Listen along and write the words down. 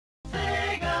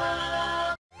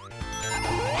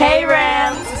Hey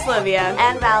Rams! This is Olivia.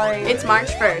 And Valerie. It's March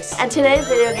 1st. And today's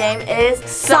video game is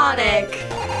Sonic!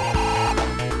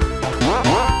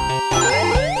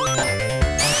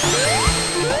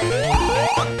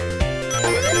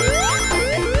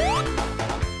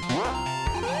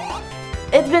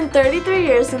 It's been 33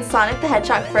 years since Sonic the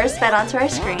Hedgehog first fed onto our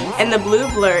screens. And the blue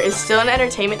blur is still an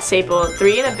entertainment staple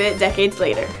 3 and a bit decades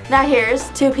later. Now here's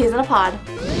two peas in a pod.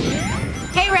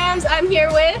 Hey Rams, I'm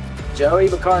here with Joey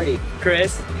Bacardi.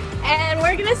 Chris. And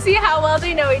we're gonna see how well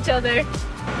they know each other.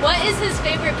 What is his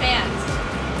favorite band?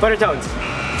 Buttertones.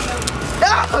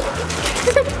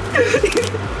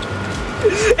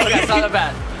 Okay, it's not that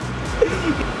bad.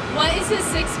 What is his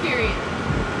sixth period?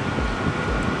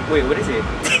 Wait, what is it?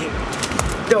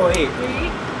 No, wait.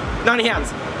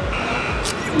 Nottingham's.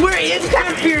 We're in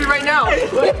that period right now.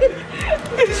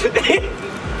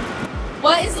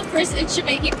 What is the first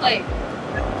instrument he played?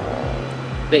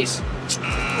 Bass.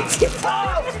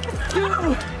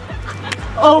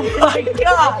 Oh my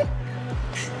god!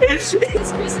 It's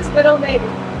Chris's middle name.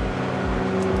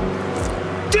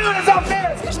 Dude, that's not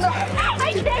fair!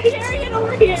 I can't carry it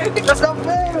over here. That's not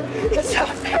fair! That's not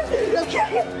fair!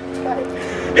 Okay.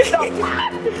 It's not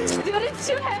fair! Dude, it's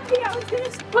too heavy. I was gonna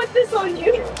put this on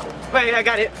you. Wait, I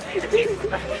got it.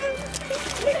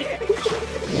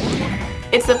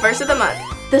 It's the first of the month.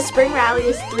 The spring rally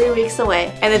is 3 weeks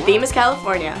away. And the theme is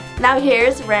California. Now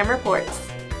here's Ram Reports.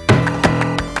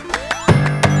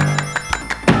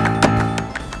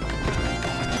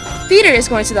 Theater is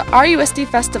going to the RUSD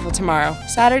Festival tomorrow,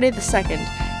 Saturday the 2nd.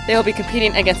 They will be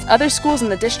competing against other schools in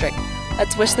the district.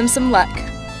 Let's wish them some luck.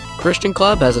 Christian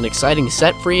Club has an exciting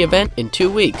set-free event in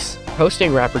 2 weeks,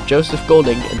 hosting rapper Joseph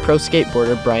Golding and pro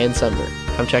skateboarder Brian Sumner.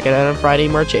 Come check it out on Friday,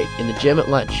 March 8th in the gym at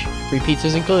lunch. Free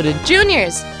pizzas included.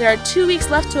 Juniors, there are 2 weeks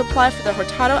left to apply for the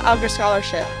Hurtado Alger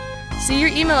Scholarship. See your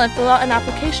email and fill out an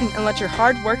application and let your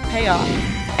hard work pay off.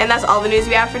 And that's all the news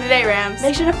we have for today, Rams.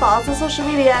 Make sure to follow us on social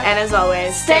media. And as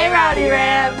always, stay rowdy,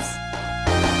 Rams!